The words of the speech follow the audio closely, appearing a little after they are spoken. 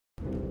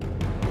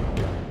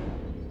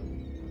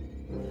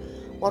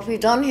What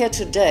we've done here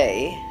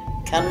today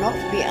cannot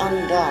be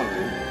undone.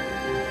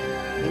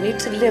 We need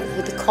to live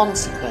with the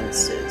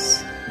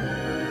consequences.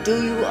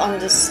 Do you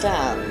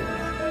understand?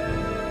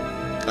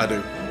 I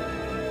do.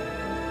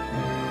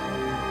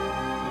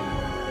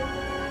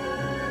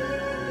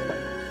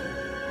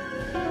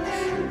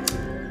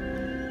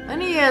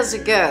 Many years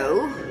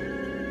ago,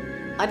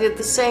 I did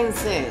the same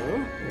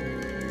thing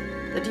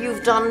that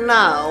you've done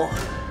now.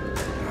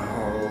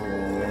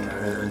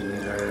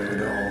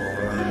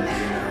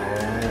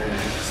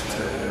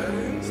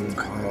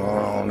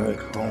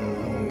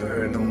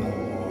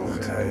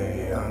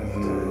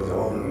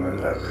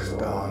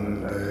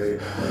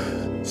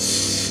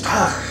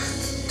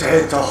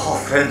 Steht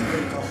hoffen,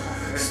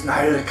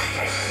 snark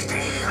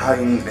dich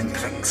ein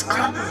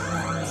Ventrexkram,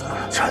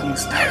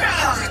 chans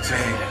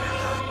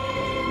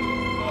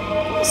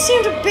It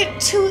seemed a bit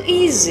too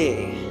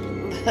easy,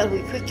 but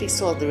we quickly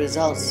saw the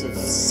results of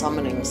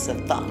summoning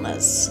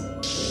Sathanas.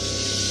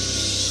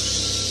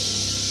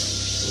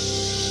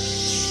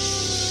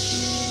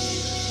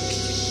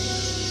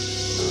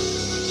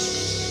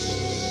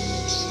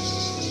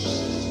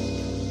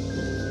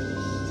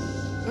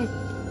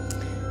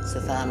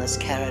 Sathanas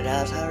carried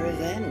out our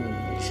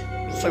revenge.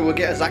 So we'll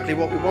get exactly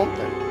what we want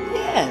then?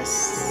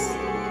 Yes.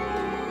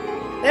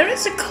 There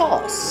is a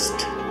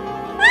cost.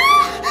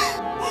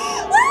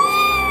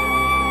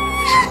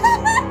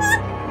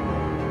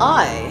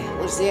 I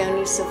was the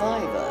only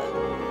survivor.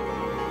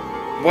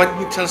 Why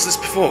didn't you tell us this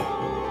before?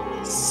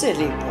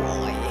 Silly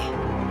boy.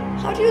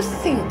 How do you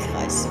think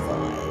I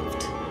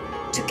survived?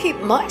 To keep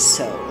my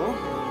soul?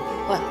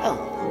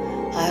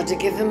 Well, I had to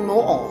give him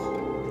more.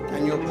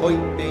 And your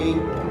point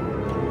being?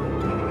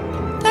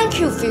 Thank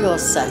you for your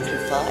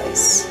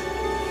sacrifice.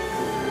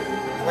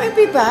 I won't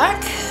be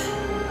back,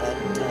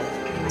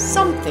 but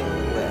something